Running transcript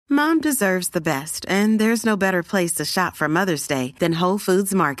Mom deserves the best, and there's no better place to shop for Mother's Day than Whole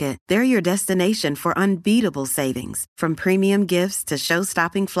Foods Market. They're your destination for unbeatable savings, from premium gifts to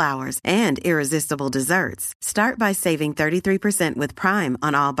show-stopping flowers and irresistible desserts. Start by saving 33% with Prime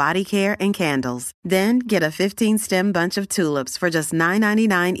on all body care and candles. Then get a 15-stem bunch of tulips for just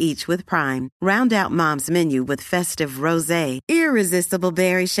 $9.99 each with Prime. Round out Mom's menu with festive rosé, irresistible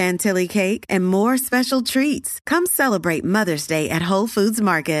berry chantilly cake, and more special treats. Come celebrate Mother's Day at Whole Foods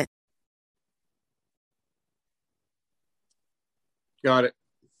Market. Got it.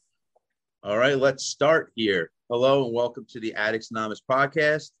 All right, let's start here. Hello and welcome to the Addicts Anonymous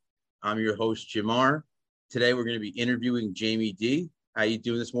podcast. I'm your host, Jamar. Today we're going to be interviewing Jamie D. How you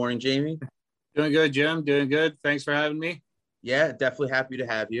doing this morning, Jamie? Doing good, Jim. Doing good. Thanks for having me. Yeah, definitely happy to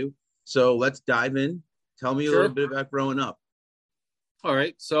have you. So let's dive in. Tell me a little bit about growing up. All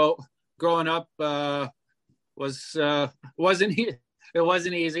right. So growing up wasn't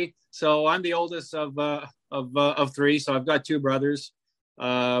easy. So I'm the oldest of three. So I've got two brothers,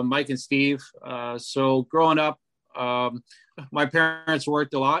 Mike and Steve. So growing up, my parents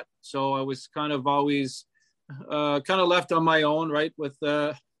worked a lot. So I was kind of always kind of left on my own, right, with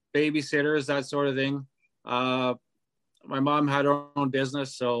babysitters, that sort of thing. My mom had her own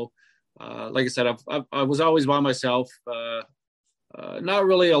business. So like I said, I was always by myself. Not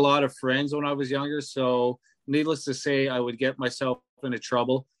really a lot of friends when I was younger. So needless to say, I would get myself into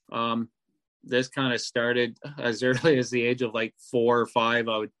trouble. This kind of started as early as the age of like 4 or 5.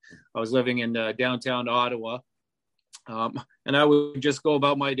 I was living in downtown Ottawa. And I would just go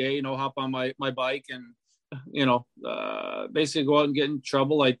about my day, hop on my bike and, basically go out and get in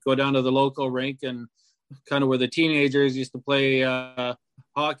trouble. I'd go down to the local rink and kind of where the teenagers used to play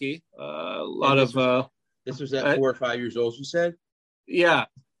hockey. This was at 4 or 5 years old, you said? Yeah.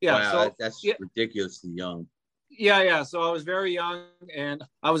 Wow, so, that's ridiculously young. Yeah. So I was very young and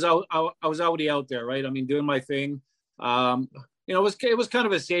I was already out there, right? I mean, doing my thing. It was kind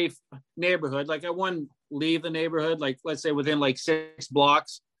of a safe neighborhood. Like I wouldn't leave the neighborhood, like let's say within like 6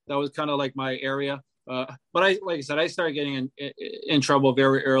 blocks. That was kind of like my area. But like I said, I started getting in trouble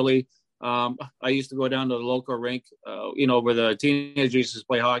very early. I used to go down to the local rink, where the teenagers used to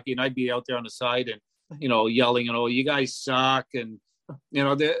play hockey, and I'd be out there on the side and, yelling, you guys suck. And,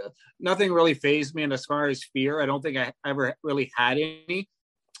 nothing really fazed me. And as far as fear, I don't think I ever really had any.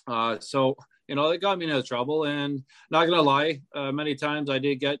 So, it got me into trouble, and not going to lie, many times I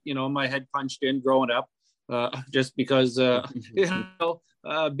did get, my head punched in growing up, just because,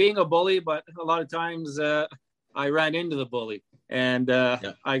 being a bully, but a lot of times I ran into the bully. And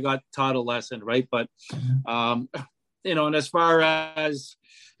I got taught a lesson, right? But, and as far as...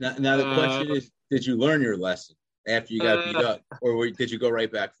 Now the question is, did you learn your lesson after you got beat up? Or did you go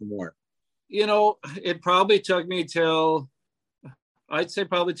right back for more? It probably took me till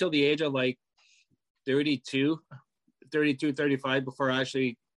the age of like 32, 35 before I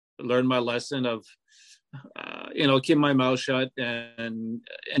actually learned my lesson of, keep my mouth shut and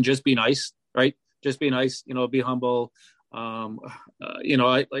just be nice, right? Just be nice, be humble. I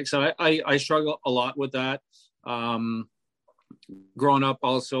struggle a lot with that growing up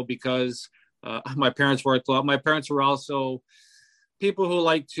also because my parents worked a lot. My parents were also people who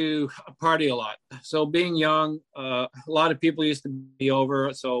like to party a lot. So being young, a lot of people used to be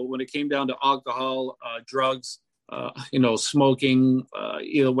over. So when it came down to alcohol, drugs, smoking,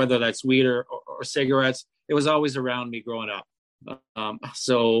 either whether that's weed or cigarettes, it was always around me growing up. I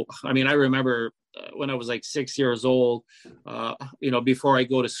remember when I was like 6 years old, before I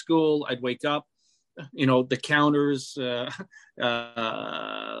go to school, I'd wake up, the counters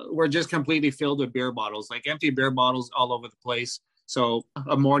were just completely filled with beer bottles, like empty beer bottles all over the place. So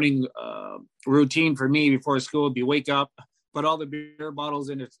a morning routine for me before school would be wake up, put all the beer bottles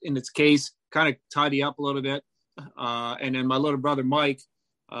in its case, kind of tidy up a little bit. And then my little brother, Mike,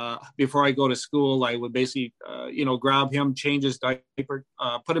 before I go to school, I would basically, grab him, change his diaper,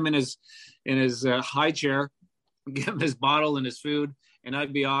 put him in his high chair, give him his bottle and his food, and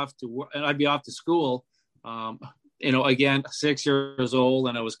I'd be off to school. Again, 6 years old,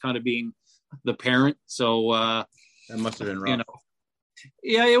 and I was kind of being the parent. So that must have been rough.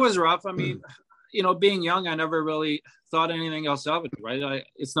 Yeah, it was rough. I mean, being young, I never really thought anything else of it, right?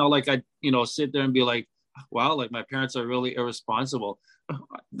 It's not like I, sit there and be like, wow, like my parents are really irresponsible.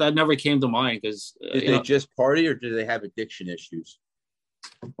 That never came to mind because did they just party or did they have addiction issues?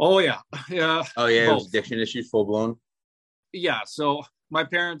 Oh yeah. Oh yeah, it was addiction issues full blown. Yeah, so my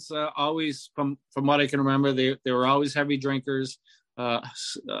parents always, from what I can remember, they were always heavy drinkers.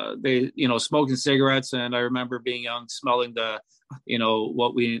 They smoking cigarettes, and I remember being young, smelling the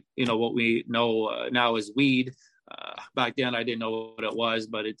what we know now as weed. Back then I didn't know what it was,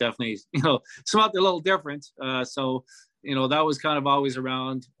 but it definitely, smelled a little different. So, that was kind of always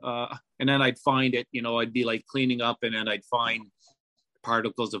around. And then I'd find it, I'd be like cleaning up, and then I'd find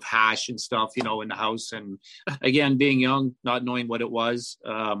particles of hash and stuff, in the house. And again, being young, not knowing what it was.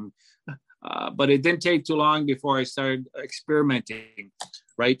 But it didn't take too long before I started experimenting,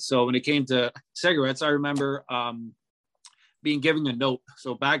 right? So when it came to cigarettes, I remember being given a note.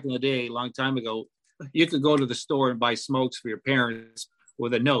 So back in the day, a long time ago, you could go to the store and buy smokes for your parents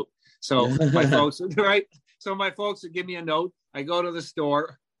with a note. So my folks, right? So my folks would give me a note. I go to the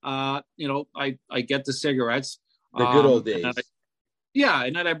store, I get the cigarettes. The good old days.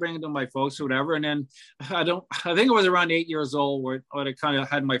 And then I bring it to my folks or whatever. And then I think it was around 8 years old where I kind of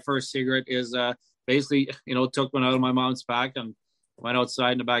had my first cigarette is basically, took one out of my mom's pack and went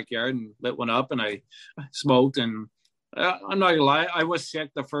outside in the backyard and lit one up, and I smoked. And I'm not gonna lie, I was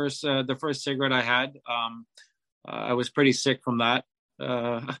sick the first cigarette I had. I was pretty sick from that.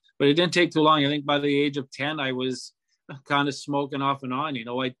 But it didn't take too long. I think by the age of 10, I was kind of smoking off and on.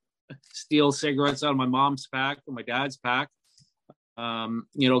 I'd steal cigarettes out of my mom's pack or my dad's pack.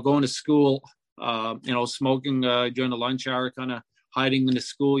 Going to school, smoking during the lunch hour, kind of hiding in the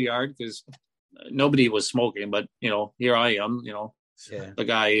schoolyard because nobody was smoking. But, here I am, the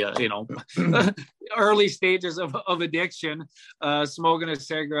guy, early stages of addiction, smoking a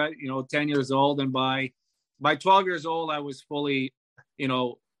cigarette, 10 years old. And by 12 years old, I was fully,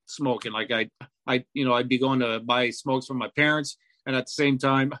 smoking. Like I'd be going to buy smokes from my parents. And at the same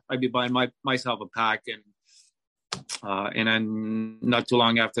time, I'd be buying myself a pack. And then not too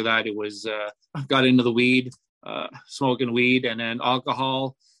long after that, it was got into the weed, smoking weed, and then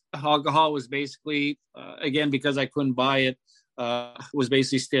alcohol. Alcohol was basically, again, because I couldn't buy it, was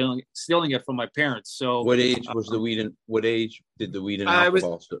basically stealing it from my parents. So what age was the weed and what age did the weed and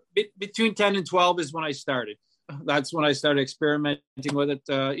alcohol start? Between 10 and 12 is when I started. That's when I started experimenting with it,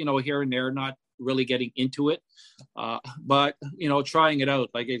 here and there, not really getting into it, but trying it out.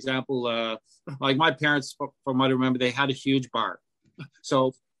 Like example, like my parents, from what I remember, they had a huge bar,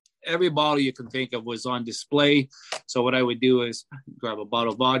 so every bottle you can think of was on display. So what I would do is grab a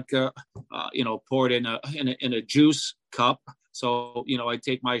bottle of vodka, pour it in a juice cup. So I'd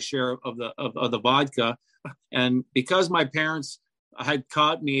take my share of the vodka, and because my parents had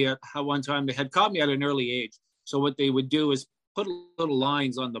caught me at one time, they had caught me at an early age. So what they would do is put little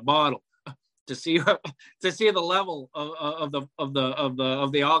lines on the bottle to see the level of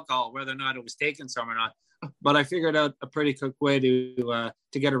the alcohol, whether or not it was taken some or not. But I figured out a pretty quick way to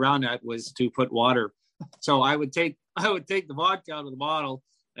get around that was to put water. So I would take the vodka out of the bottle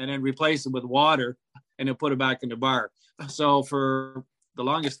and then replace it with water and then put it back in the bar. So for the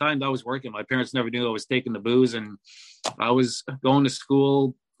longest time that was working. My parents never knew I was taking the booze, and I was going to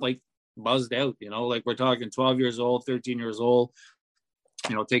school like buzzed out, like we're talking 12 years old, 13 years old,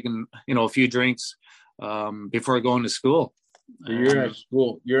 taking, a few drinks before going to school. So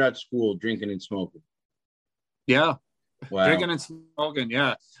you're at school drinking and smoking. Yeah. Wow. Drinking and smoking.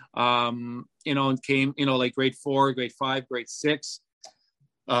 Yeah. And came, like grade 4, grade 5, grade 6.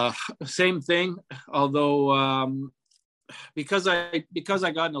 Same thing. Although, because I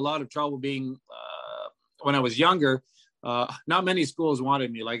got in a lot of trouble being, when I was younger, not many schools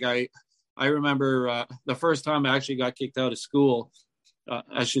wanted me. Like I remember the first time I actually got kicked out of school,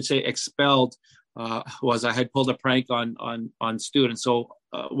 I should say expelled, was I had pulled a prank on students. So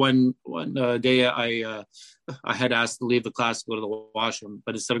one day I had asked to leave the class to go to the washroom,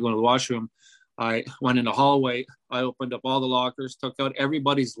 but instead of going to the washroom, I went in the hallway. I opened up all the lockers, took out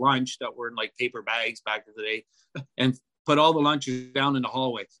everybody's lunch that were in like paper bags back in the day, and put all the lunches down in the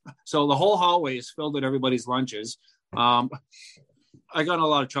hallway. So the whole hallway is filled with everybody's lunches. I got in a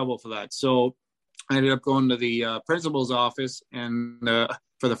lot of trouble for that. So I ended up going to the principal's office, and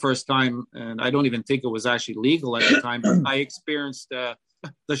for the first time, and I don't even think it was actually legal at the time, but I experienced the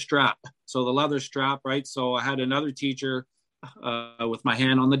strap. So the leather strap, right? So I had another teacher with my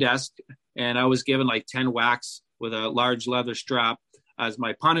hand on the desk, and I was given like 10 whacks with a large leather strap as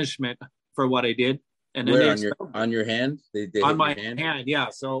my punishment for what I did. And then where, on your hand? They on my hand, yeah.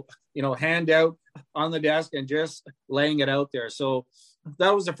 So, hand out on the desk and just laying it out there. So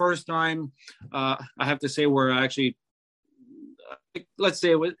that was the first time, I have to say, where I actually, let's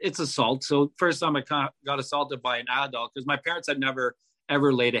say it's assault. So first time I got assaulted by an adult, because my parents had never,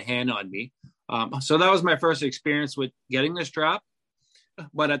 ever laid a hand on me. So that was my first experience with getting the strap.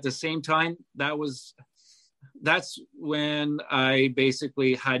 But at the same time, that's when I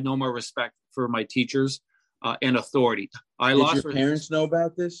basically had no more respect for my teachers and authority. Did your parents know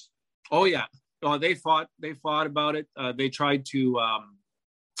about this? Oh yeah. Oh, they fought about it. They tried to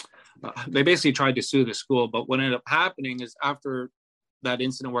they basically tried to sue the school. But what ended up happening is after that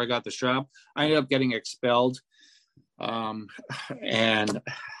incident where I got the strap, I ended up getting expelled. And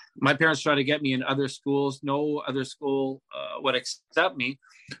my parents tried to get me in other schools. No other school would accept me.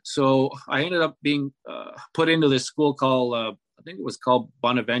 So I ended up being put into this school called, I think it was called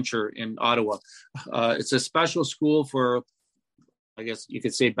Bonaventure in Ottawa. It's a special school for, I guess you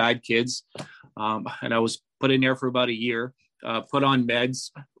could say, bad kids. And I was put in there for about a year, put on meds,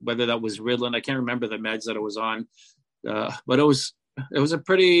 whether that was Ritalin. I can't remember the meds that I was on, but it was a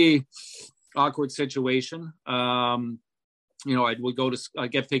pretty awkward situation. I would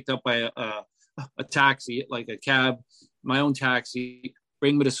get picked up by a taxi, like a cab, my own taxi,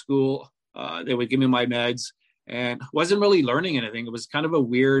 bring me to school. They would give me my meds, and wasn't really learning anything. It was kind of a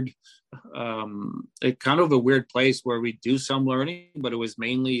weird place where we do some learning, but it was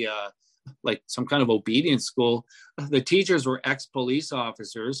mainly like some kind of obedience school. The teachers were ex-police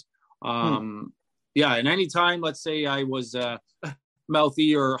officers. Yeah, and anytime, let's say I was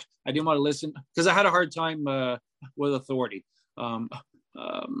mouthy or I didn't want to listen, because I had a hard time with authority. I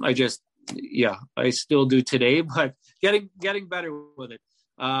still do today, but getting better with it.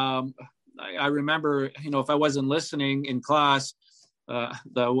 I remember, if I wasn't listening in class,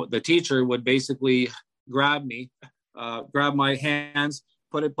 the teacher would basically grab my hands,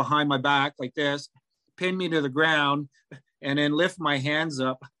 put it behind my back like this, pin me to the ground, and then lift my hands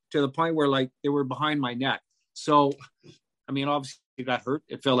up to the point where like they were behind my neck. So, obviously it got hurt.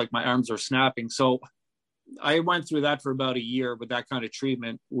 It felt like my arms were snapping. So I went through that for about a year with that kind of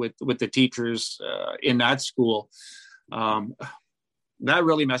treatment with the teachers in that school. That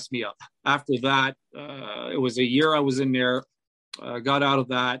really messed me up. After that, it was a year I was in there, got out of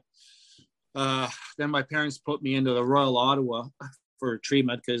that. Then my parents put me into the Royal Ottawa for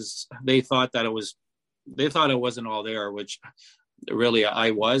treatment because they thought I wasn't all there, which really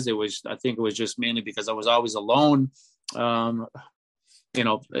I was. I think it was just mainly because I was always alone.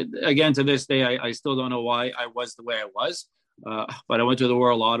 Again, to this day, I still don't know why I was the way I was. But I went to the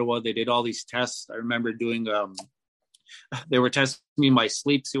Royal Ottawa. They did all these tests. I remember doing, they were testing me my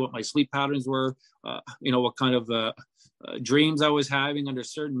sleep, see what my sleep patterns were, what kind of dreams I was having under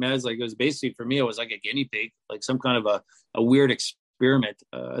certain meds. Like, it was basically, for me, it was like a guinea pig, like some kind of a weird experiment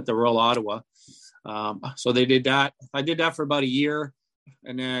at the Royal Ottawa. So they did that. I did that for about a year.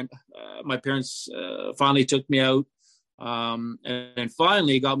 And then my parents finally took me out. And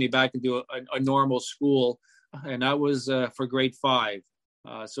finally got me back into a normal school, and that was for grade 5.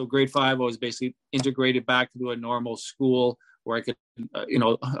 So grade 5, I was basically integrated back into a normal school where I could,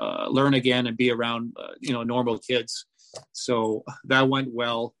 learn again and be around, normal kids. So that went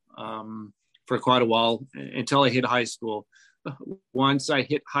well for quite a while until I hit high school. Once I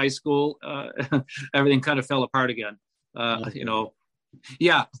hit high school, everything kind of fell apart again.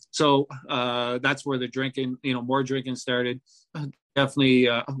 Yeah, so that's where the drinking, more drinking started. Definitely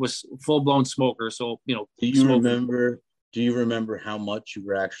was full-blown smoker. So, Do you remember how much you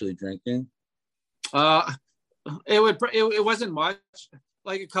were actually drinking? It wasn't much,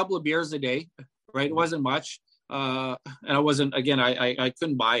 like a couple of beers a day, right? It wasn't much. And I wasn't, again, I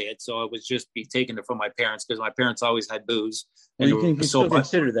couldn't buy it. So I was just be taking it from my parents because my parents always had booze. And you can still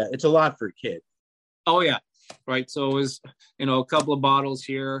consider that. It's a lot for a kid. Oh, yeah. Right. So it was, a couple of bottles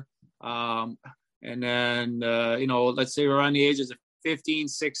here. And then, let's say around the ages of 15,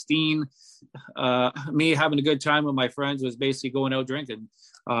 16, me having a good time with my friends was basically going out drinking.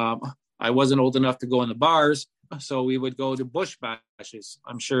 I wasn't old enough to go in the bars, so we would go to bush bashes.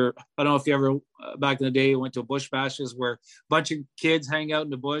 I don't know if you ever, back in the day, went to bush bashes where a bunch of kids hang out in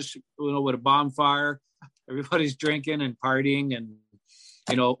the bush, with a bonfire. Everybody's drinking and partying, and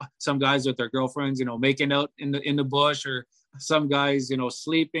some guys with their girlfriends, making out in the bush, or some guys,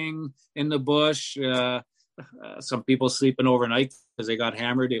 sleeping in the bush. Some people sleeping overnight because they got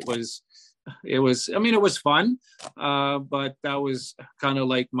hammered. It was fun. But that was kind of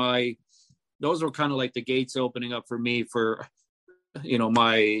like those were kind of like the gates opening up for me for,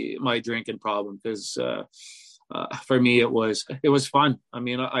 my drinking problem. Because for me, it was fun.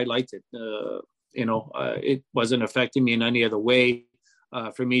 I liked it. It wasn't affecting me in any other way.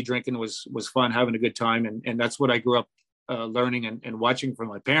 For me, drinking was fun, having a good time. And that's what I grew up learning and watching from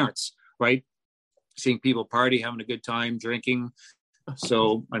my parents, right? Seeing people party, having a good time, drinking.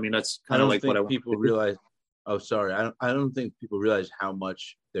 So, that's kind of like what I want. People realize. Oh, sorry. I don't think people realize how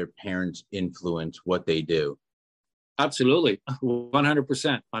much their parents influence what they do. Absolutely.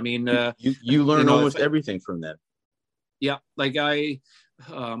 100%. You learn almost everything from them. Yeah. Like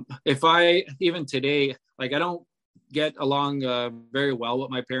if I, even today, like I don't get along very well with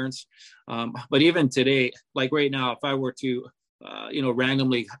my parents. But even today, like right now, if I were to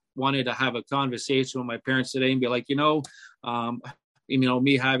randomly wanted to have a conversation with my parents today and be like,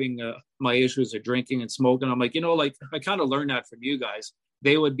 me having my issues of drinking and smoking, I'm like, like I kind of learned that from you guys.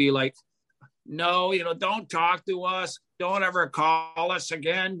 They would be like, no, don't talk to us. Don't ever call us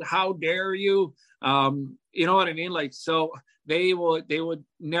again. How dare you? You know what I mean? Like, so they would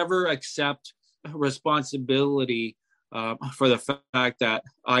never accept responsibility for the fact that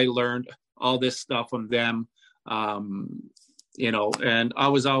I learned all this stuff from them. And I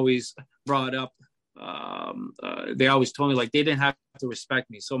was always brought up. They always told me like they didn't have to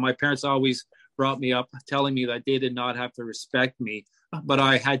respect me. So my parents always brought me up telling me that they did not have to respect me, but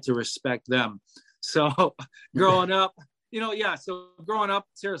I had to respect them. So growing up,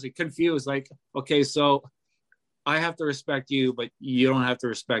 seriously confused, like, okay, so I have to respect you, but you don't have to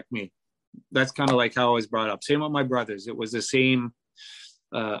respect me. That's kind of like how I was brought up. Same with my brothers. It was the same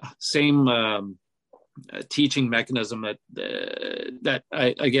teaching mechanism that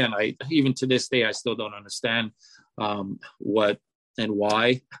I even to this day I still don't understand what and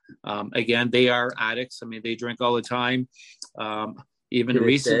why. Again, they are addicts. I mean, they drink all the time. Even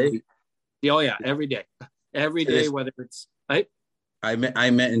recently, oh yeah, every day, whether it's right. I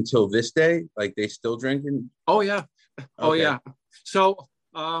meant until this day, like they still drinking. Oh yeah, oh okay. Yeah. So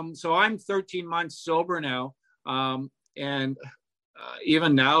I'm 13 months sober now, and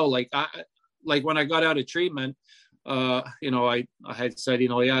even now, like when I got out of treatment, I had said,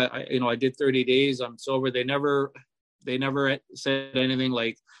 I did 30 days. I'm sober. They never said anything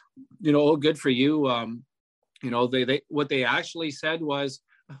like, oh, good for you. They what they actually said was,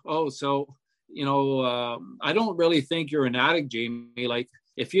 oh, so, I don't really think you're an addict, Jamie. Like,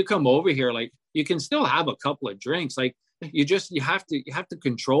 if you come over here, like, you can still have a couple of drinks. Like, you have to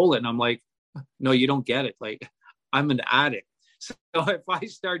control it. And I'm like, no, you don't get it. Like, I'm an addict. So if I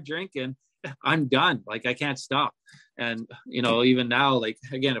start drinking, I'm done. Like, I can't stop. And, even now, like,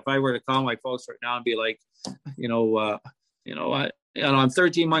 again, if I were to call my folks right now and be like, I'm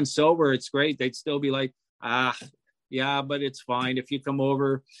 13 months sober, it's great. They'd still be like, yeah, but it's fine. If you come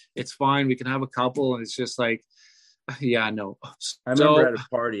over, it's fine. We can have a couple. And it's just like, yeah, no. I remember at a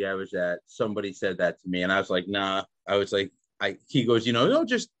party I was at, somebody said that to me and I was like, nah. I was like, he goes, no,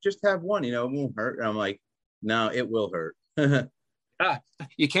 just have one, it won't hurt. And I'm like, no, it will hurt.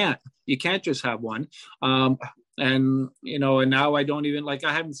 You can't just have one. And now I don't even, like,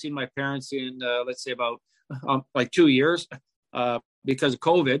 I haven't seen my parents in, let's say about like 2 years, because of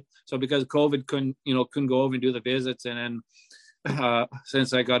COVID. So because of COVID, couldn't go over and do the visits. And then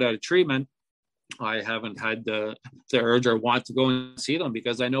since I got out of treatment, I haven't had the urge or want to go and see them,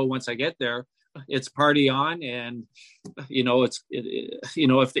 because I know once I get there, it's party on. And if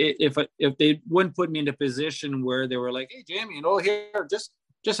they wouldn't put me in a position where they were like, hey Jamie, here, just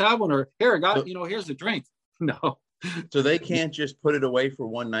have one, or here, I got, here's the drink. No. So they can't just put it away for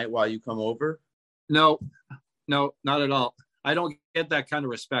one night while you come over? No, not at all. I don't get that kind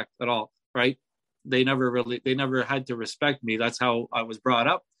of respect at all. Right. They never had to respect me. That's how I was brought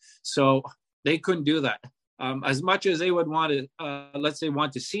up. So they couldn't do that. As much as they would want to, let's say,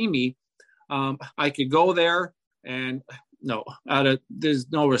 want to see me, I could go there and no,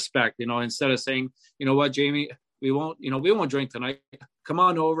 there's no respect, instead of saying, you know what, Jamie, we won't drink tonight. Come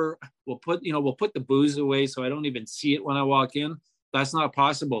on over. We'll put the booze away so I don't even see it when I walk in. That's not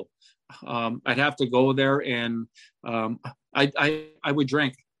possible. I'd have to go there and I would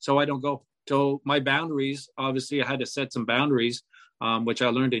drink, so I don't go. So my boundaries, obviously I had to set some boundaries, which I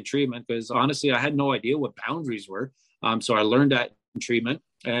learned in treatment, because honestly, I had no idea what boundaries were. So I learned that in treatment,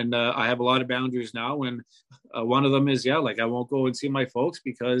 and I have a lot of boundaries now. And one of them is, I won't go and see my folks,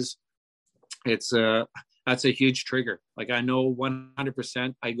 because that's a huge trigger. Like, I know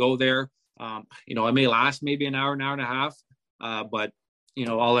 100% I go there, I may last maybe an hour and a half, but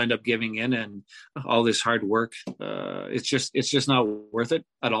I'll end up giving in, and all this hard work, it's just not worth it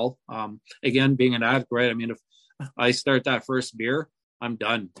at all. Again, being an addict, right? I mean, if I start that first beer, I'm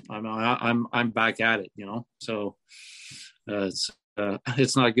done. I'm back at it, so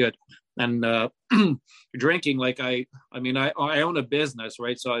it's not good. And drinking, like I own a business,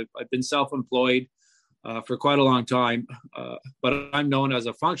 right? So I've been self-employed for quite a long time, but I'm known as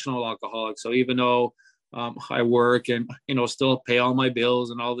a functional alcoholic. So even though I work and, still pay all my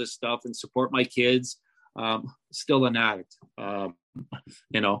bills and all this stuff and support my kids, still an addict,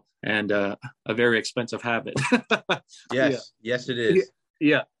 and a very expensive habit. Yes, it is.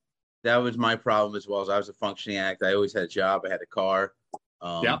 Yeah. That was my problem as well. As I was a functioning addict. I always had a job. I had a car.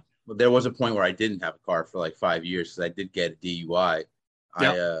 But there was a point where I didn't have a car for like 5 years, because I did get a DUI.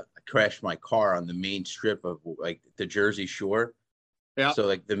 I crashed my car on the main strip of like the Jersey Shore. Yeah. So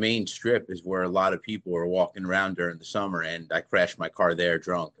like the main strip is where a lot of people are walking around during the summer, and I crashed my car there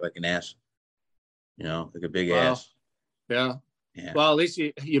drunk, like an ass, like a big Wow. ass. Yeah. Yeah. Well, at least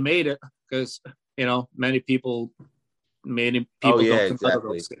you made it, because, many Oh people yeah, don't come out of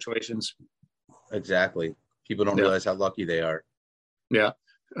exactly. those situations. Exactly. People don't Yeah. realize how lucky they are. Yeah.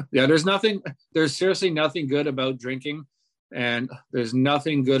 Yeah. There's seriously nothing good about drinking, and there's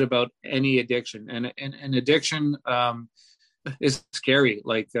nothing good about any addiction. And addiction, is scary.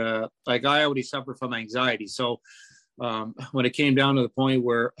 Like I already suffer from anxiety. So, when it came down to the point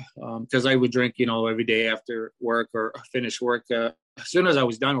where, because I would drink, every day after work or finish work, as soon as I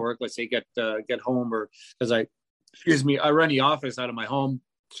was done work, let's say get home, or because I run the office out of my home.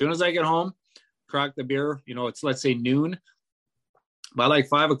 As soon as I get home, crack the beer. It's, let's say, noon. By like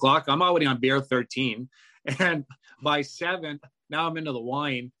 5 o'clock, I'm already on beer 13, and by 7, now I'm into the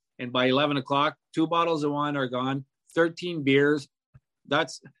wine. And by 11 o'clock, 2 bottles of wine are gone. 13 beers.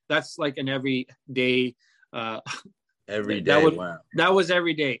 That's like an everyday. Every That day. would Wow. that was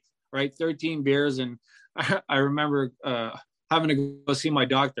every day, right? 13 beers, and I remember having to go see my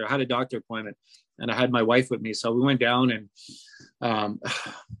doctor. I had a doctor appointment, and I had my wife with me, so we went down, and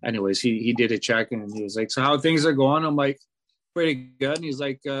anyways, he did a check, and he was like, "So how things are going?" I'm like, "Pretty good." And he's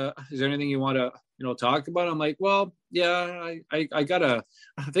like, "Is there anything you want to talk about?" I'm like, "Well, yeah, I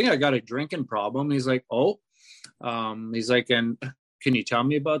think I got a drinking problem." He's like, "Oh." He's like, "And can you tell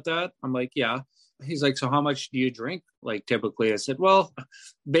me about that?" I'm like, "Yeah." He's like, "So how much do you drink, like, typically?" I said, "Well,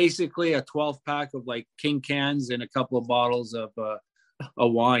 basically a 12 pack of like King Cans and a couple of bottles of a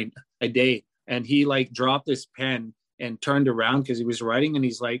wine a day." And he like dropped his pen and turned around because he was writing, and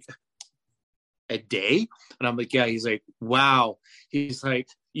he's like, "A day?" And I'm like, "Yeah." He's like, "Wow." He's like,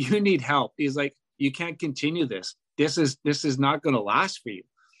 "You need help." He's like, "You can't continue this. This is not going to last for you."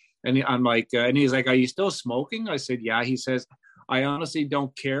 And I'm like, and he's like, "Are you still smoking?" I said, "Yeah." He says, "I honestly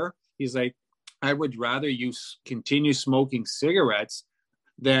don't care." He's like, "I would rather you continue smoking cigarettes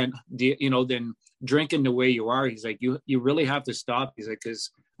than than drinking the way you are." He's like, "You really have to stop." He's like, "Because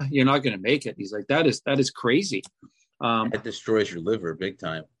you're not going to make it." He's like, "That is crazy." That destroys your liver big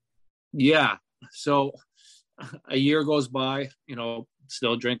time. Yeah. So a year goes by,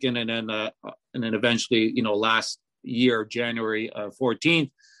 still drinking, and then eventually, last year, January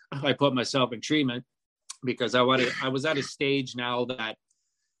 14th, I put myself in treatment because I was at a stage now that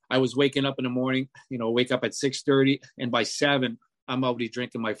I was waking up in the morning, wake up at 6:30, and by 7, I'm already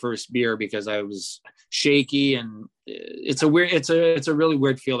drinking my first beer because I was shaky, and it's a really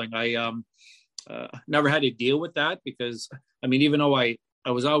weird feeling. I never had to deal with that because, I mean, even though I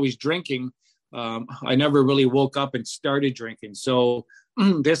was always drinking, I never really woke up and started drinking. So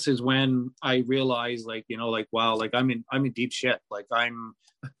this is when I realized, like, wow, like I'm in deep shit. Like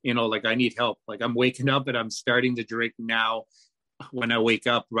like I need help. Like I'm waking up and I'm starting to drink now when I wake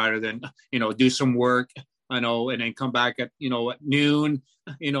up rather than, do some work, and then come back at noon,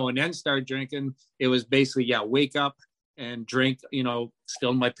 and then start drinking. It was basically, yeah, wake up and drink,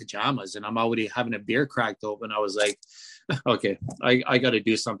 still in my pajamas, and I'm already having a beer cracked open. I was like, okay, I got to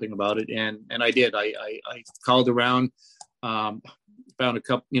do something about it. And I did. I called around, found a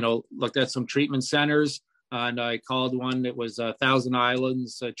couple, looked at some treatment centers, and I called one that was Thousand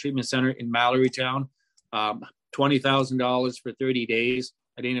Islands Treatment Center in Mallorytown. $20,000 for 30 days.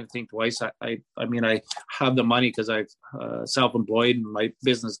 I didn't even think twice. I mean, I have the money because I'm self-employed and my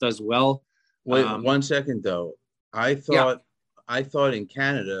business does well. Wait 1 second though. I Yeah. thought in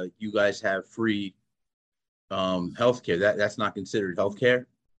Canada you guys have free healthcare. That's not considered healthcare.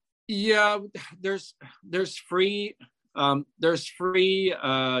 Yeah, there's free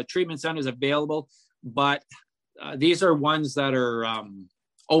treatment centers available, but these are ones that are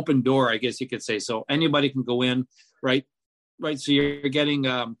open door, I guess you could say. So anybody can go in, right? Right. So you're getting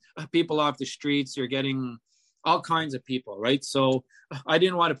people off the streets. You're getting all kinds of people, right? So I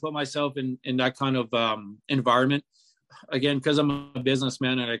didn't want to put myself in that kind of environment again, because I'm a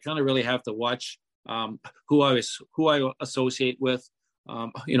businessman and I kind of really have to watch who I associate with,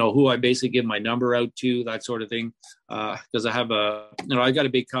 who I basically give my number out to, that sort of thing. Because I have I got a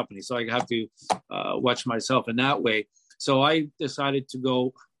big company, so I have to watch myself in that way. So I decided to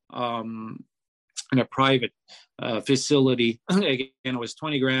go in a private facility. Again, it was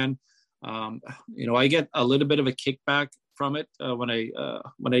 20 grand. I get a little bit of a kickback from it when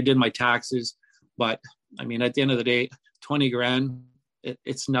I did my taxes, but I mean, at the end of the day, 20 grand,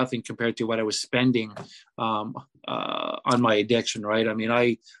 it's nothing compared to what I was spending on my addiction, right? I mean,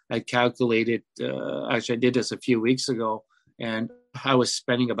 I calculated, actually I did this a few weeks ago, and I was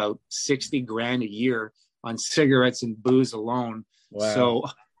spending about 60 grand a year on cigarettes and booze alone. Wow. So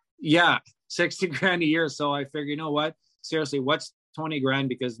yeah, 60 grand a year. So I figured, you know what? Seriously, what's 20 grand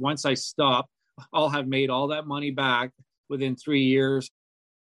because once I stop, I'll have made all that money back within 3 years.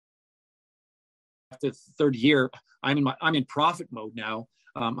 After the third year, I'm in profit mode now,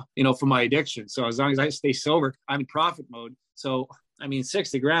 for my addiction. So as long as I stay sober, I'm in profit mode. So,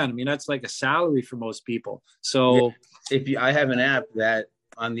 60 grand, that's like a salary for most people. So I have an app that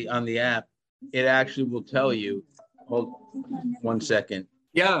on the app, it actually will tell you, hold 1 second.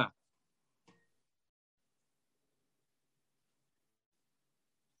 Yeah.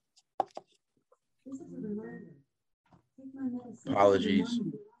 Apologies.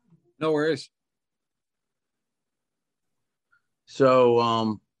 No worries.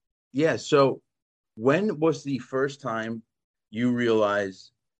 So, so when was the first time you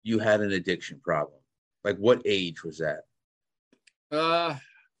realized you had an addiction problem? Like, what age was that?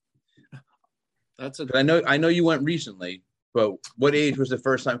 I know you went recently, but what age was the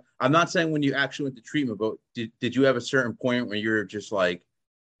first time? I'm not saying when you actually went to treatment, but did you have a certain point where you're just like,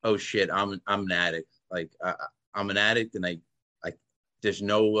 oh shit, I'm an addict. Like I'm an addict, and I there's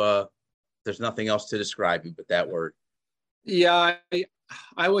nothing else to describe you but that word. Yeah,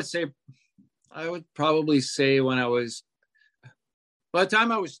 I would probably say by the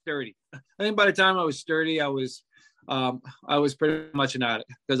time I was 30. I think by the time I was 30, I was pretty much an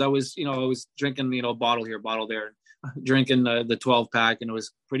addict because I was drinking, bottle here, bottle there, drinking the 12 pack, and it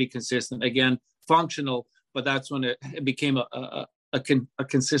was pretty consistent. Again, functional, but that's when it became a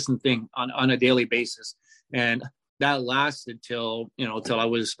consistent thing on a daily basis. And that lasted till I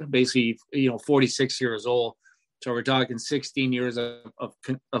was basically, 46 years old. So we're talking 16 years of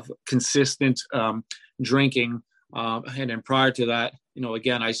consistent drinking. And then prior to that,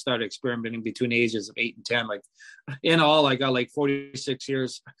 again, I started experimenting between ages of 8 and 10. Like in all, I got like 46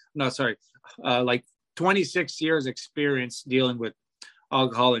 years. No, sorry, like 26 years experience dealing with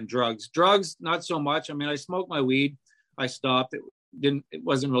alcohol and drugs. Drugs, not so much. I smoked my weed. I stopped. It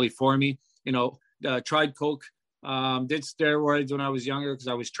wasn't really for me. Tried coke. Did steroids when I was younger because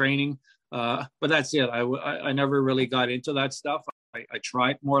I was training. But that's it. I never really got into that stuff.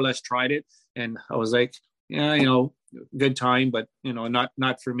 I more or less tried it, and I was like, yeah, good time, but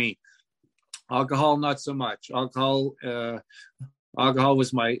not for me. Alcohol, not so much. Alcohol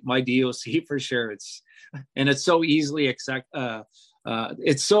was my DOC for sure. It's so easily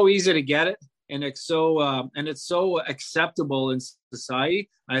it's so easy to get it, and it's so acceptable in society.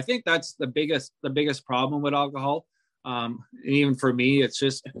 And I think that's the biggest problem with alcohol. And even for me, it's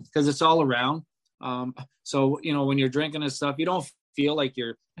just because it's all around. So when you're drinking and stuff, you don't feel like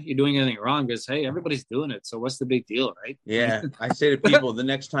you're doing anything wrong because hey, everybody's doing it. So what's the big deal, right? Yeah, I say to people, the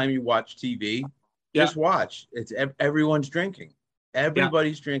next time you watch TV, just watch. It's everyone's drinking.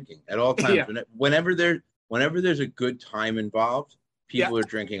 Everybody's drinking at all times. Yeah. Whenever there's a good time involved, people are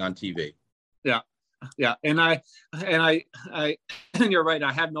drinking on TV. Yeah, and you're right.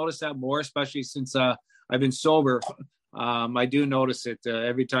 I have noticed that more, especially since I've been sober. I do notice it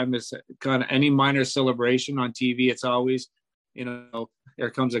every time there's kind of any minor celebration on TV. It's always, here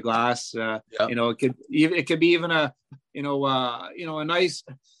comes a glass. It could be even a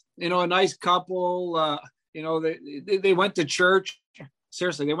nice couple. They went to church.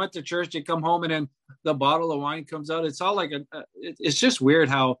 Seriously, they went to church. They come home and then the bottle of wine comes out. It's all like it's just weird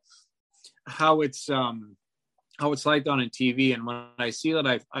how it's like on TV. And when I see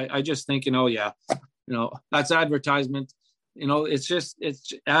that, I just think, that's advertisement.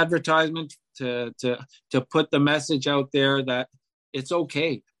 It's advertisement to put the message out there that it's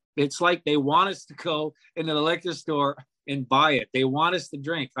okay. It's like they want us to go into the liquor store and buy it. They want us to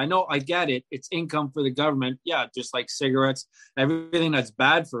drink. I know, I get it. It's income for the government. Yeah, just like cigarettes, everything that's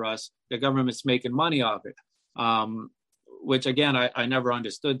bad for us, the government's making money off it. Which again, I never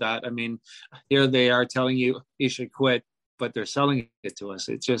understood that. Here they are telling you should quit, but they're selling it to us.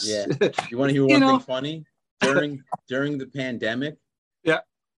 It's just You want to hear one thing funny? During the pandemic,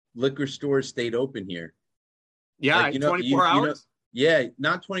 liquor stores stayed open here. Yeah, 24 hours.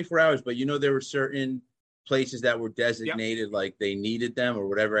 Not 24 hours, but there were certain places that were designated like they needed them or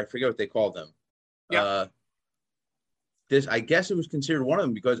whatever. I forget what they called them. I guess it was considered one of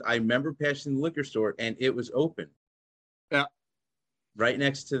them because I remember passing the liquor store and it was open. Yeah. Right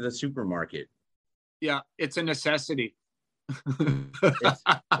next to the supermarket. Yeah, it's a necessity.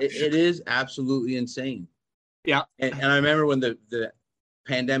 It is absolutely insane. Yeah. And I remember when the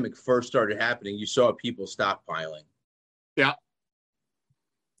pandemic first started happening, you saw people stockpiling. Yeah.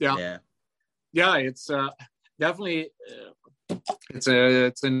 It's definitely it's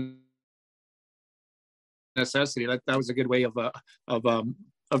a necessity. That was a good way of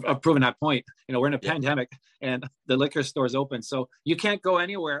proving that point. We're in a pandemic and the liquor store is open, so you can't go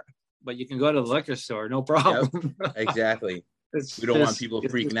anywhere, but you can go to the liquor store, no problem. Yep, exactly. We don't want people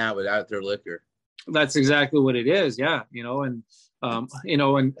freaking out without their liquor. That's exactly what it is. Yeah.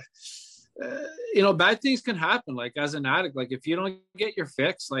 Bad things can happen. Like as an addict, like if you don't get your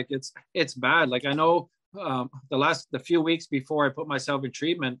fix, like it's bad. Like I know the few weeks before I put myself in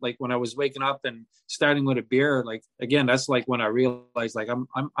treatment, like when I was waking up and starting with a beer, like again, that's like when I realized like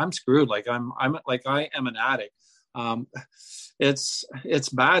I'm screwed. Like I'm like I am an addict. It's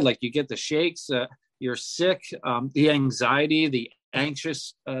bad. Like you get the shakes, you're sick, the anxiety, the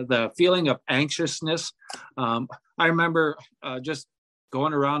anxious, the feeling of anxiousness. I remember just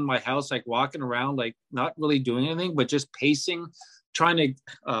going around my house, like walking around, like not really doing anything, but just pacing, trying to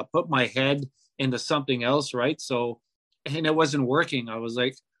put my head into something else. Right. So, and it wasn't working. I was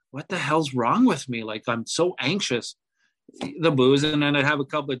like, what the hell's wrong with me? Like, I'm so anxious. The booze. And then I'd have a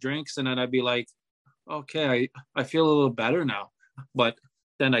couple of drinks and then I'd be like, okay, I feel a little better now. But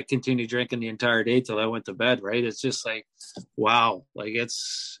then I continued drinking the entire day till I went to bed. Right. It's just like, wow. Like it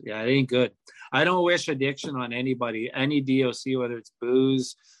ain't good. I don't wish addiction on anybody, any DOC, whether it's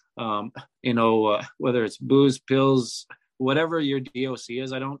booze, whether it's booze, pills, whatever your DOC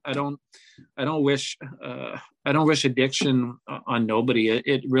is. I don't wish addiction on nobody.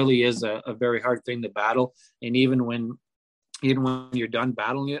 It really is a very hard thing to battle. And even when you're done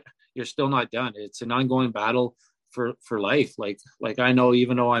battling it, you're still not done. It's an ongoing battle for life. Like I know,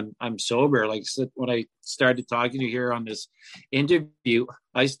 even though I'm sober, like when I started talking to you here on this interview,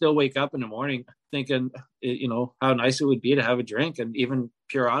 I still wake up in the morning thinking, how nice it would be to have a drink. And even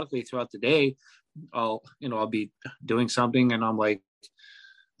periodically throughout the day, I'll be doing something and I'm like,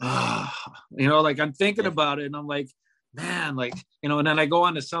 like I'm thinking about it and I'm like, man, like, and then I go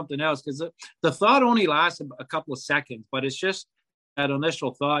on to something else because the thought only lasts a couple of seconds, but it's just that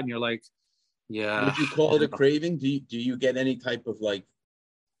initial thought and you're like, yeah. Would you call it a craving? Do you get any type of like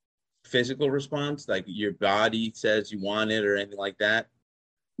physical response, like your body says you want it or anything like that?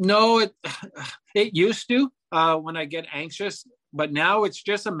 No, it used to when I get anxious, but now it's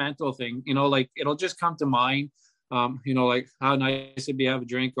just a mental thing. Like it'll just come to mind. Like how nice it'd be to have a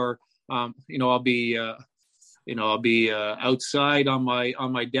drink, or I'll be outside on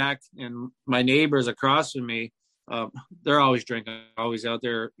my deck, and my neighbors across from me. They're always drinking, always out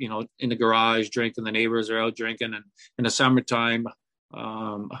there, in the garage drinking. The neighbors are out drinking, and in the summertime,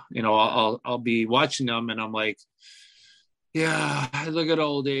 I'll be watching them, and I'm like, yeah, look at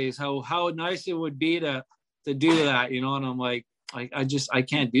old days. How nice it would be to do that, and I'm like, I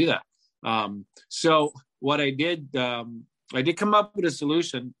can't do that. So what I did come up with a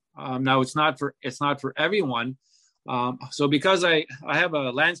solution. Now it's not for everyone. So because I have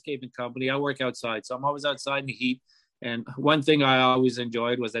a landscaping company, I work outside. So I'm always outside in the heat. And one thing I always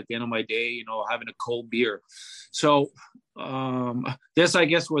enjoyed was at the end of my day, having a cold beer. So this, I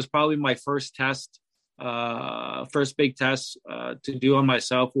guess, was probably my first big test to do on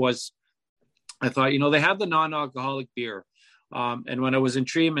myself. Was I thought, they have the non-alcoholic beer. And when I was in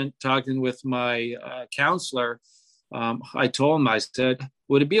treatment talking with my counselor, I told him, I said,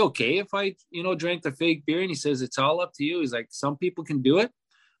 would it be okay if I, drank the fake beer? And he says, it's all up to you. He's like, some people can do it.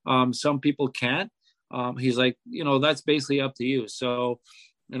 Some people can't. He's like, that's basically up to you. So,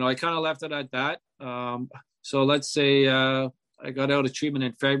 I kind of left it at that. So let's say I got out of treatment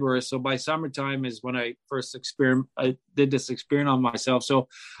in February. So by summertime is when I first I did this experiment on myself. So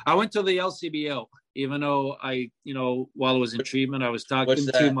I went to the LCBO, even though while I was in treatment, I was talking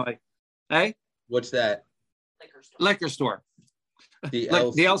to my, hey? What's that? Liquor store. The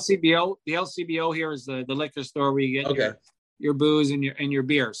LCBO here is the liquor store where you get your booze and your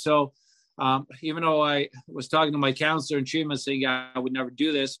beer. So even though I was talking to my counselor in treatment saying I would never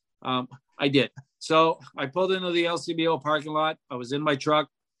do this, I did. So I pulled into the LCBO parking lot. I was in my truck.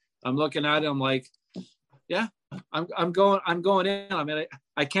 I'm looking at it. I'm like, yeah, I'm going in. I mean,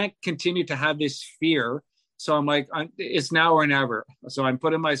 I can't continue to have this fear. So I'm like, it's now or never. So I'm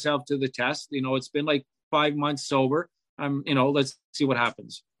putting myself to the test. It's been like 5 months sober. Let's see what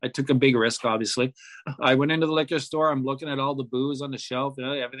happens. I took a big risk, obviously. I went into the liquor store. I'm looking at all the booze on the shelf.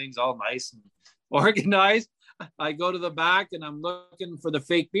 Everything's all nice and organized. I go to the back and I'm looking for the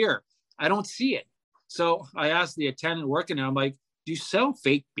fake beer. I don't see it. So I asked the attendant working there, I'm like, do you sell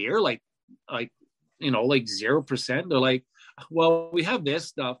fake beer? Like 0%? They're like, well, we have this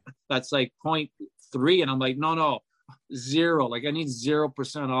stuff that's like 0.3. And I'm like, no, 0. Like I need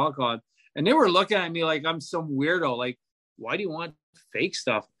 0% alcohol. And they were looking at me like I'm some weirdo. Like, why do you want fake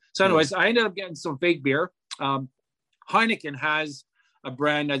stuff? So anyways, I ended up getting some fake beer. Heineken has a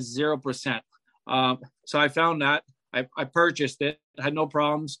brand that's 0%. So I found that. I purchased it. I had no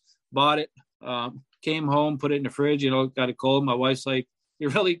problems. Bought it. Came home, put it in the fridge, got it cold. My wife's like,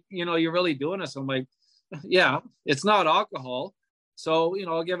 you're really doing this. I'm like, yeah, it's not alcohol. So,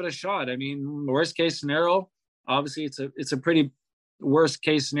 I'll give it a shot. I mean, worst case scenario, obviously it's a pretty worst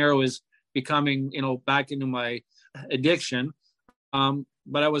case scenario is becoming, back into my addiction.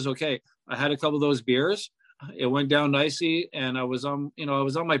 But I was okay. I had a couple of those beers. It went down nicely, and I was on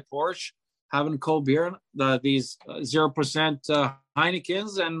my porch having cold beer, these 0%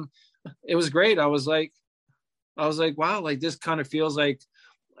 Heinekens, and it was great. I was like, wow, like this kind of feels like,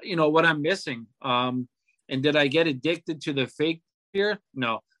 what I'm missing. And did I get addicted to the fake beer?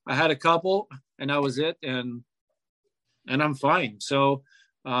 No, I had a couple, and that was it, and I'm fine. So,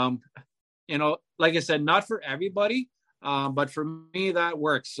 like I said, not for everybody, but for me that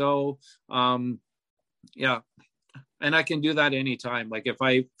works. So, yeah, and I can do that anytime. Like if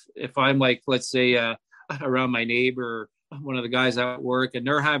I'm like, let's say, around my neighbor, one of the guys at work, and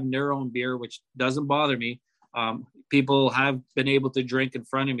they're having their own beer, which doesn't bother me. People have been able to drink in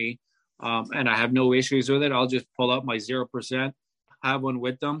front of me, and I have no issues with it. I'll just pull up my 0%, have one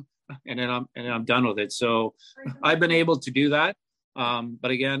with them, and then I'm done with it. So I've been able to do that.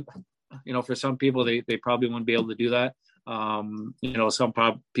 But again, for some people, they probably wouldn't be able to do that. Some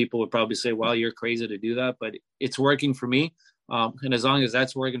people would probably say, well, you're crazy to do that, but it's working for me. And as long as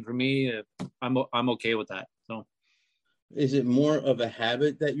that's working for me, I'm okay with that. So. Is it more of a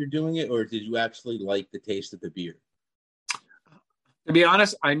habit that you're doing it, or did you actually like the taste of the beer? To be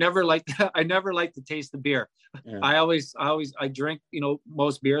honest, I never liked the taste of beer. Yeah. I drink,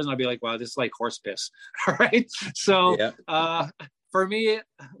 most beers, and I'd be like, wow, this is like horse piss. All right. So, yeah. For me,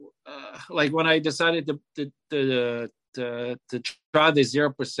 like when I decided to try the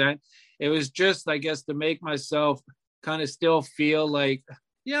 0%, it was just, I guess, to make myself kind of still feel like,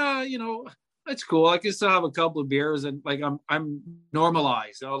 yeah, it's cool. I can still have a couple of beers, and like I'm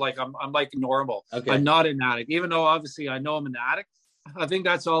normalized, like I'm like normal. Okay. I'm not an addict, even though obviously I know I'm an addict. I think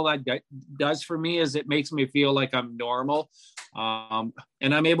that's all that does for me, is it makes me feel like I'm normal, and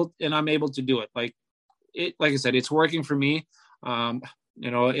I'm able to do it. Like I said, it's working for me, and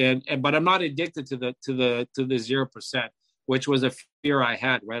but I'm not addicted to the 0%, which was a fear I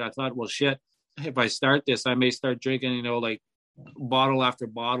had. Right, I thought, well, shit, if I start this, I may start drinking, like bottle after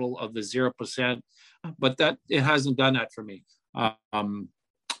bottle of the 0%, but that it hasn't done that for me. And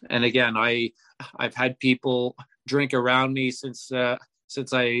again, I've had people drink around me since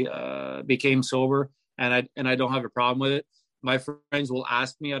I became sober, and I don't have a problem with it. My friends will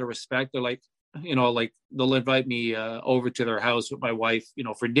ask me out of respect. They're like, like they'll invite me over to their house with my wife,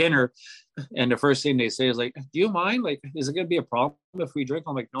 for dinner, and the first thing they say is like, do you mind? Like, is it going to be a problem if we drink?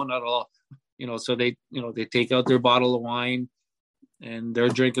 I'm like, no, not at all. So they take out their bottle of wine, and they're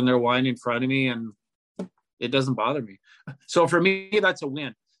drinking their wine in front of me, and it doesn't bother me. So for me, that's a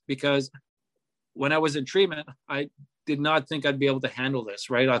win, because when I was in treatment, I did not think I'd be able to handle this,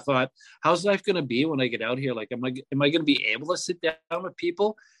 right? I thought, how's life going to be when I get out here? Like, am I going to be able to sit down with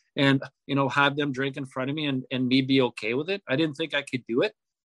people and, have them drink in front of me and me be okay with it? I didn't think I could do it,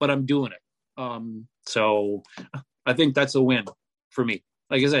 but I'm doing it. So I think that's a win for me.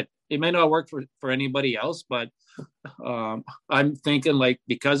 Like I said, it may not work for anybody else, but I'm thinking, like,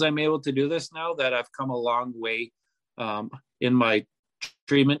 because I'm able to do this now, that I've come a long way in my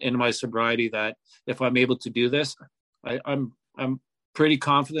treatment, in my sobriety, that if I'm able to do this, I'm pretty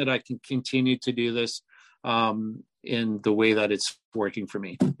confident I can continue to do this in the way that it's working for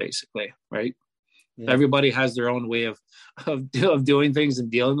me, basically, right? Yeah. Everybody has their own way of doing things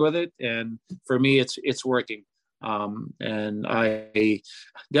and dealing with it, and for me, it's working. And I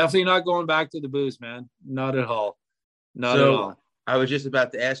definitely not going back to the booze, man. Not at all. Not at all. I was just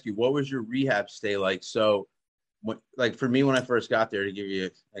about to ask you, what was your rehab stay like? So, like for me, when I first got there, to give you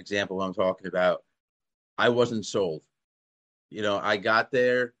an example of what I'm talking about, I wasn't sold. I got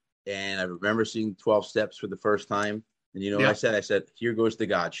there, and I remember seeing 12 steps for the first time. And yeah. I said, here goes the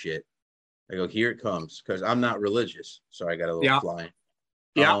God shit. I go, here it comes, because I'm not religious. So I got a little flying.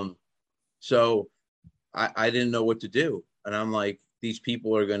 Yeah. So I didn't know what to do. And I'm like, these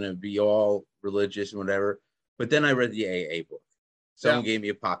people are going to be all religious and whatever. But then I read the AA book. Someone gave me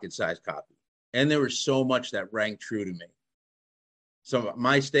a pocket-sized copy. And there was so much that rang true to me. So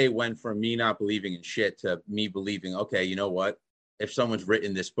my stay went from me not believing in shit to me believing, okay, you know what? If someone's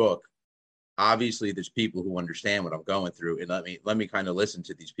written this book, obviously there's people who understand what I'm going through. And let me kind of listen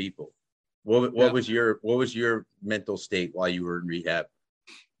to these people. What was your mental state while you were in rehab?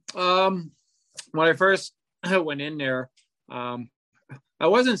 When I first went in there, I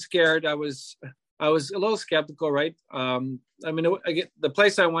wasn't scared. I was a little skeptical, right? The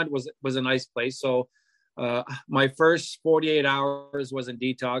place I went was a nice place. So my first 48 hours was in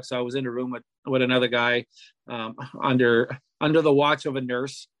detox. I was in a room with another guy under the watch of a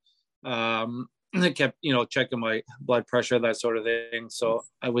nurse. I kept, checking my blood pressure, that sort of thing. So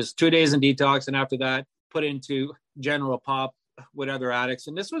I was 2 days in detox, and after that, put into general pop with other addicts.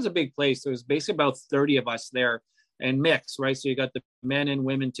 And this was a big place. There was basically about 30 of us there, and mixed, right? So you got the men and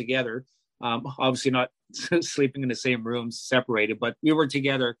women together, obviously not sleeping in the same rooms, separated, but we were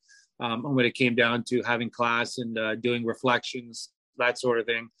together when it came down to having class and doing reflections, that sort of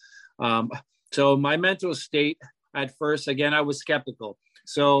thing. So my mental state at first, again, I was skeptical.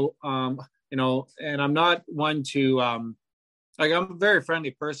 So, and I'm not one to, I'm a very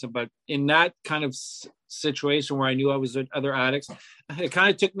friendly person, but in that kind of situation where I knew I was with other addicts, it kind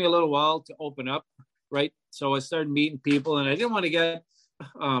of took me a little while to open up, right? So I started meeting people, and I didn't want to get,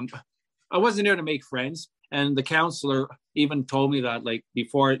 I wasn't there to make friends. And the counselor even told me that, like,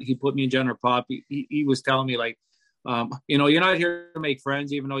 before he put me in general pop, he was telling me, like, you're not here to make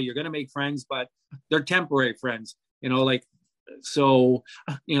friends, even though you're going to make friends, but they're temporary friends, so,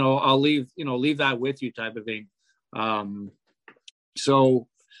 I'll leave that with you, type of thing. So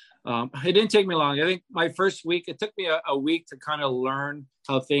it didn't take me long. I think my first week, it took me a week to kind of learn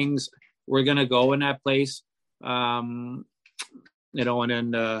how things were going to go in that place. And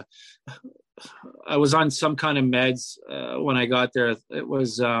then I was on some kind of meds when I got there. It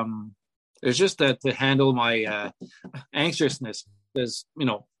was just to handle my anxiousness, because,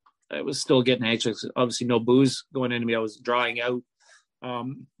 I was still getting anxious. Obviously no booze going into me. I was drying out.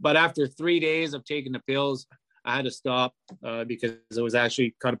 But after 3 days of taking the pills, I had to stop because it was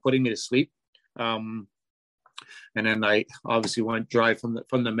actually kind of putting me to sleep. And then I obviously went dry from the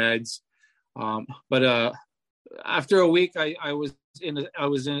meds. But after a week, I was in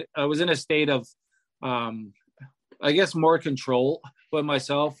a state of, I guess, more control with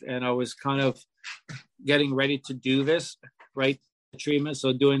myself, and I was kind of getting ready to do this, right? Treatment.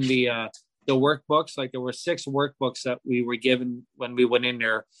 So doing the workbooks, like there were 6 workbooks that we were given when we went in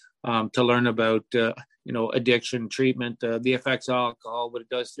there to learn about, addiction treatment, the effects of alcohol, what it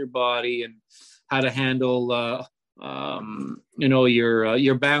does to your body, and how to handle,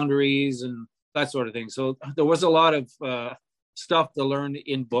 your boundaries and that sort of thing. So there was a lot of stuff to learn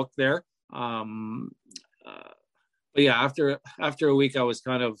in book there. But yeah, after a week, I was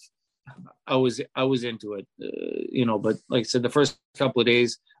kind of, I was into it, but like I said, the first couple of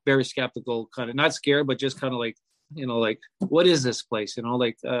days, very skeptical, kind of not scared, but just kind of like, like, what is this place?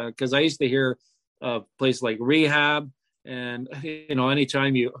 Cause I used to hear a place like rehab, and,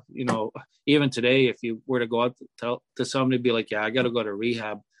 anytime even today, if you were to go out to somebody, be like, yeah, I got to go to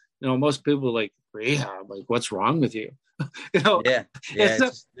rehab. Most people are like, rehab, like, what's wrong with you? Yeah. There's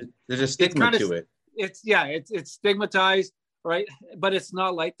a stigma to it. It's stigmatized, right? But it's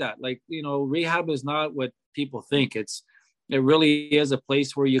not like that. Like, rehab is not what people think. It really is a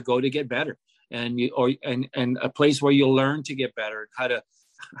place where you go to get better, and a place where you learn to get better, how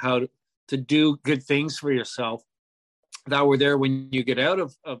to do good things for yourself that were there when you get out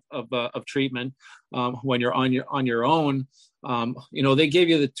of treatment. When you're on your own, they give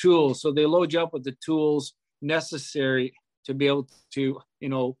you the tools, so they load you up with the tools necessary to be able to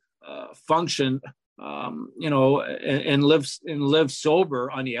function, and live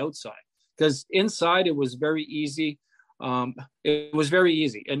sober on the outside. Because inside it was very easy. It was very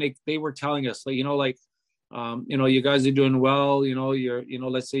easy, and they were telling us, like, you guys are doing well. You're,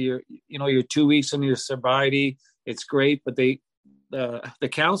 let's say you're 2 weeks into your sobriety. It's great, but the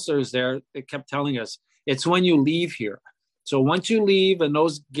counselors there, they kept telling us, it's when you leave here. So once you leave and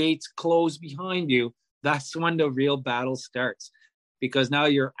those gates close behind you, that's when the real battle starts, because now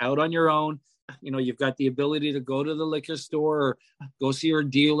you're out on your own. You've got the ability to go to the liquor store or go see your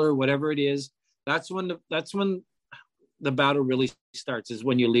dealer, whatever it is. That's when the battle really starts, is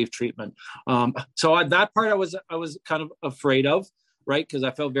when you leave treatment. So at that part, I was kind of afraid of, right? Because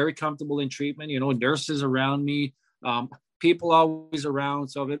I felt very comfortable in treatment, nurses around me, people always around.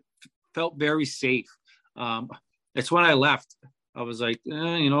 So it felt very safe. It's when I left, I was like,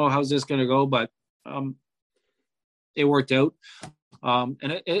 how's this going to go? But it worked out. And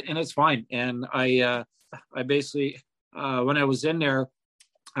it's fine. And I basically, when I was in there,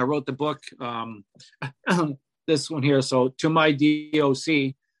 I wrote the book, this one here. So To My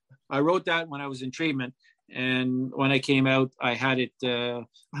DOC, I wrote that when I was in treatment. And when I came out, I had it,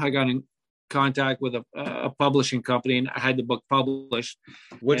 I got in contact with a publishing company, and I had the book published.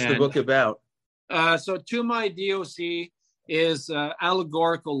 What's the book about? So To My DOC is an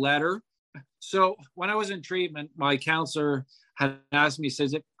allegorical letter. So when I was in treatment, my counselor had asked me,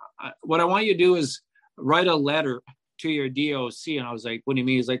 says, what I want you to do is write a letter to your DOC. And I was like, what do you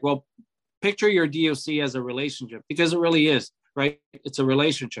mean? He's like, well, picture your DOC as a relationship, because it really is, right? It's a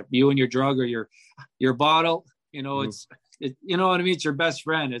relationship. You and your drug, or your bottle, it's you know what I mean? It's your best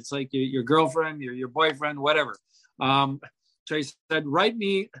friend. It's like your girlfriend, your boyfriend, whatever. So he said, write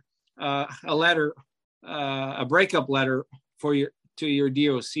me a letter, a breakup letter to your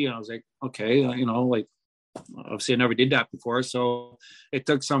DOC. And I was like, okay, you know, like, obviously I never did that before. So it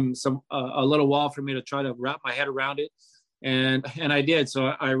took a little while for me to try to wrap my head around it. And I did. So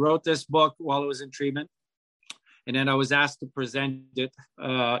I wrote this book while I was in treatment. And then I was asked to present it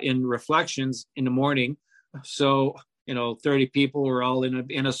in reflections in the morning. So, you know, 30 people were all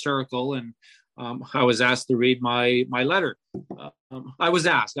in a circle, and I was asked to read my letter. I was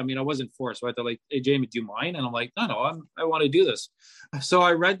asked. I mean, I wasn't forced. So I thought, like, hey, Jamie, do you mind? And I'm like, no, I want to do this. So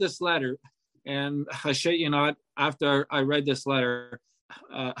I read this letter, and I shit you not, after I read this letter,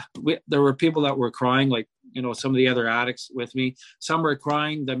 there were people that were crying, like, you know, some of the other addicts with me. Some were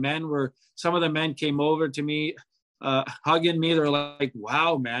crying. Some of the men came over to me, hugging me. They're like,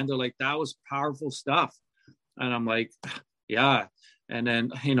 wow, man. They're like, that was powerful stuff. And I'm like, yeah. And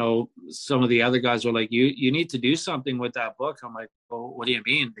then, you know, some of the other guys were like, you need to do something with that book. I'm like, well, what do you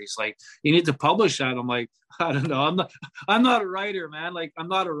mean? He's like, you need to publish that. I'm like, I don't know. I'm not a writer, man. Like, I'm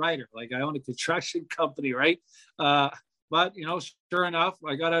not a writer. Like, I own a construction company, right? But, you know, sure enough,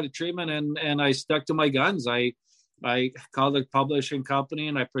 I got out of treatment and I stuck to my guns. I called the publishing company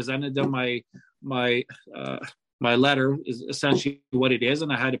and I presented them my letter is essentially what it is,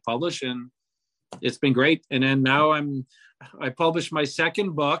 and I had to publish, and it's been great. And then now I published my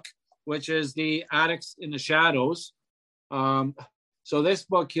second book, which is The Addicts in the Shadows. So this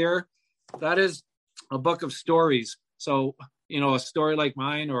book here, that is a book of stories. So, you know, a story like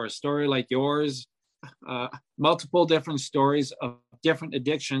mine or a story like yours, multiple different stories of different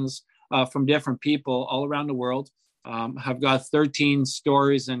addictions from different people all around the world. I've got 13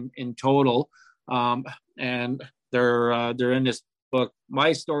 stories in total, and they're in this book.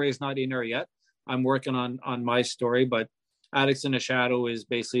 My story is not in there yet. I'm working on my story, but Addicts in the Shadow is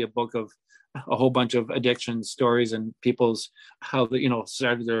basically a book of a whole bunch of addiction stories and people's how they, you know,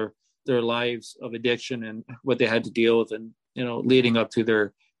 started their lives of addiction and what they had to deal with, and, you know, leading up to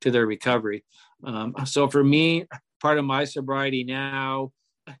their recovery. So for me, part of my sobriety now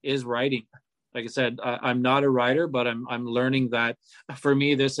is writing. Like I said, I'm not a writer, but I'm learning that for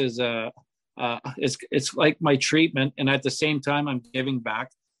me, this is it's like my treatment, and at the same time, I'm giving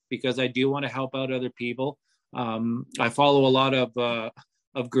back because I do want to help out other people. I follow a lot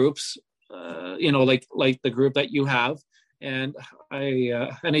of groups, you know, like the group that you have, and I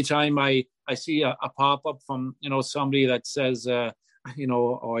anytime I see a pop up from, you know, somebody that says, you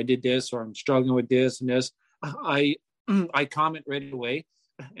know, oh, I did this, or I'm struggling with this and this, I comment right away,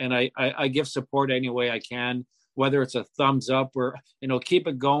 and I give support any way I can, whether it's a thumbs up or, you know, keep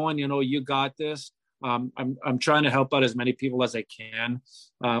it going, you know, you got this. I'm trying to help out as many people as I can,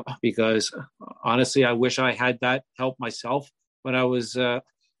 because honestly, I wish I had that help myself when I was, you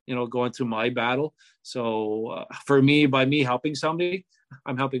know, going through my battle. So for me, by me helping somebody,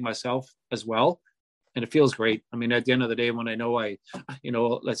 I'm helping myself as well. And it feels great. I mean, at the end of the day, when I know you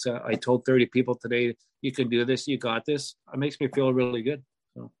know, let's say I told 30 people today, you can do this, you got this, it makes me feel really good.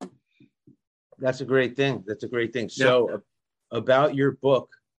 So that's a great thing. That's a great thing. So about your book,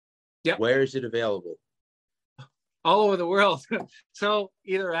 where is it available? All over the world. So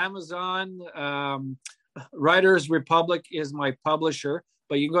either Amazon, Writers Republic is my publisher,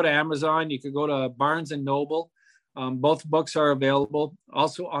 but you can go to Amazon, you could go to Barnes and Noble. Both books are available.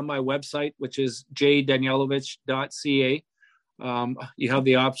 Also on my website, which is jdanielovich.ca. You have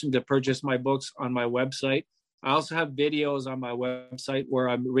the option to purchase my books on my website. I also have videos on my website where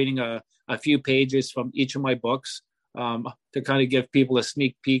I'm reading a few pages from each of my books, to kind of give people a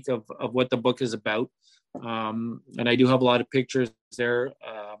sneak peek of what the book is about. And I do have a lot of pictures there,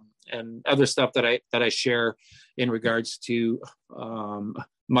 and other stuff that I share in regards to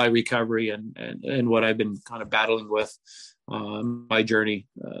my recovery and what I've been kind of battling with my journey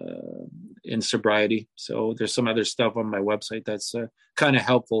in sobriety. So there's some other stuff on my website that's kind of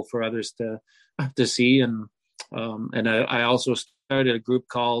helpful for others to see. And I also started a group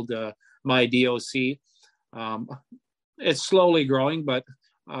called My DOC. It's slowly growing, but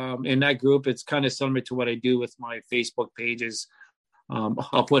in that group, it's kind of similar to what I do with my Facebook pages.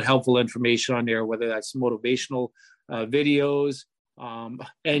 I'll put helpful information on there, whether that's motivational videos,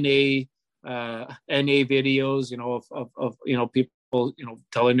 NA videos, you know, of you know, people, you know,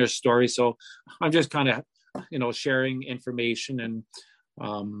 telling their story. So I'm just kind of, you know, sharing information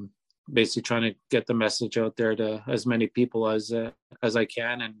and basically trying to get the message out there to as many people as I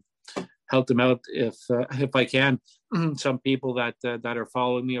can, and help them out if I can. Some people that are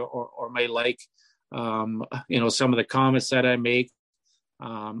following me or may like, you know, some of the comments that I make.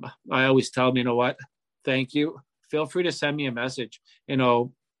 I always tell them, you know what, thank you feel free to send me a message.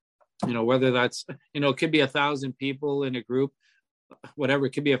 Whether that's, it could be 1,000 people in a group, whatever,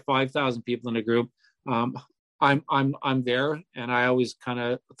 it could be 5,000 people in a group. I'm there, and I always kind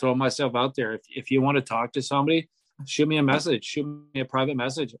of throw myself out there. If you want to talk to somebody, shoot me a message, shoot me a private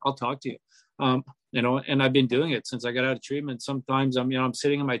message. I'll talk to you. And I've been doing it since I got out of treatment. Sometimes I'm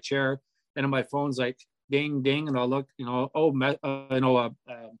sitting in my chair and my phone's like ding, ding. And I'll look,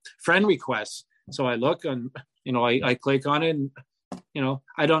 friend requests. So I look and, I click on it and,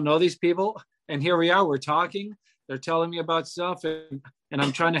 I don't know these people. And here we are, we're talking. They're telling me about stuff, and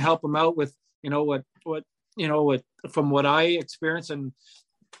I'm trying to help them out with, from what I experience, and,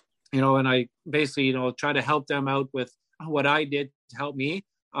 and I basically, try to help them out with what I did to help me.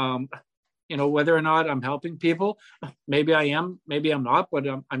 Whether or not I'm helping people, maybe I am, maybe I'm not, but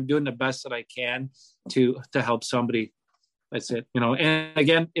I'm doing the best that I can to help somebody. That's it. And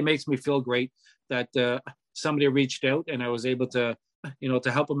again, it makes me feel great that somebody reached out and I was able to,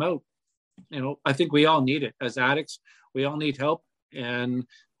 to help them out. I think we all need it as addicts. We all need help. And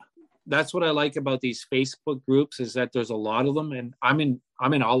that's what I like about these Facebook groups, is that there's a lot of them, and I'm in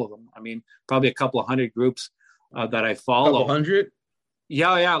all of them. I mean, probably a couple of hundred groups that I follow. Couple hundred?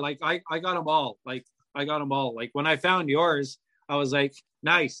 Yeah. Like I got them all. Like when I found yours, I was like,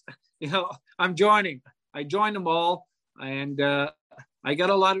 nice. I'm joining. I joined them all, and I get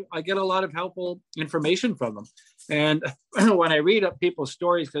a lot of helpful information from them. And when I read up people's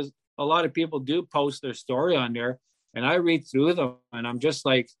stories, because a lot of people do post their story on there, and I read through them, and I'm just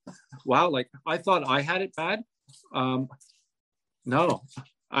like, wow, like I thought I had it bad. No,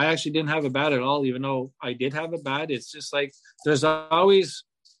 I actually didn't have it bad at all, even though I did have it bad. It's just like there's always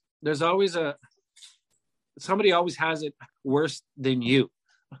somebody always has it worse than you.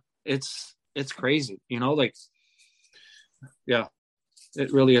 It's crazy, like, yeah,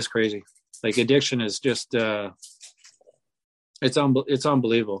 it really is crazy. Like addiction is just it's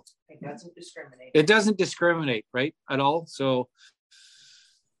unbelievable. It doesn't discriminate. It doesn't discriminate, right, at all. So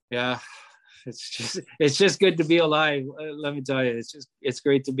yeah, it's just good to be alive. Let me tell you, it's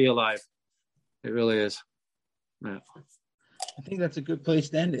great to be alive. It really is. Yeah. I think that's a good place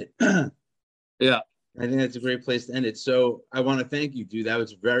to end it. Yeah. I think that's a great place to end it. So I want to thank you, dude. That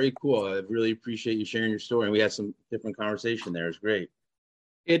was very cool. I really appreciate you sharing your story. And we had some different conversation there. It was great.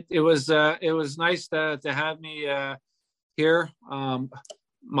 It was nice to have me here.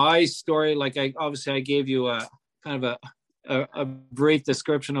 My story, like I gave you a kind of a brief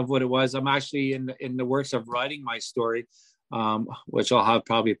description of what it was. I'm actually in the works of writing my story, which I'll have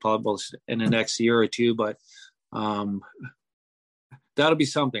probably published in the next year or two, but that'll be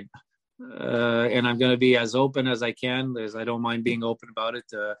something. And I'm going to be as open as I can, as I don't mind being open about it.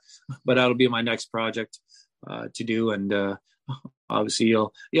 But that'll be my next project to do. And obviously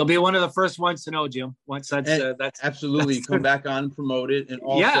you'll be one of the first ones to know, Jim. Once that's absolutely that's come back on and promote it. And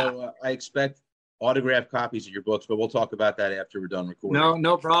also I expect autographed copies of your books, but we'll talk about that after we're done recording.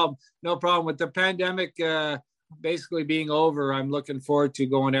 No problem. With the pandemic basically being over, I'm looking forward to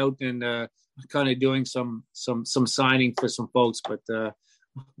going out and kind of doing some signing for some folks, but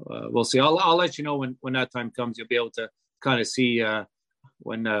we'll see. I'll let you know when that time comes. You'll be able to kind of see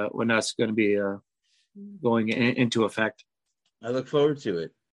when that's going to be going into effect. I look forward to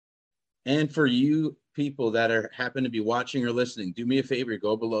it. And for you people that happen to be watching or listening, do me a favor,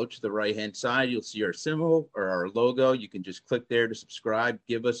 go below to the right-hand side. You'll see our symbol or our logo. You can just click there to subscribe.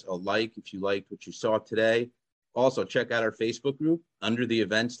 Give us a like if you liked what you saw today. Also, check out our Facebook group. Under the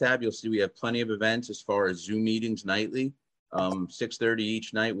events tab, you'll see we have plenty of events as far as Zoom meetings nightly. 6:30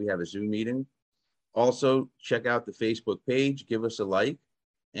 each night, we have a Zoom meeting. Also, check out the Facebook page. Give us a like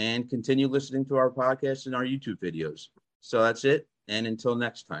and continue listening to our podcast and our YouTube videos. So that's it. And until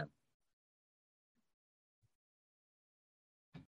next time.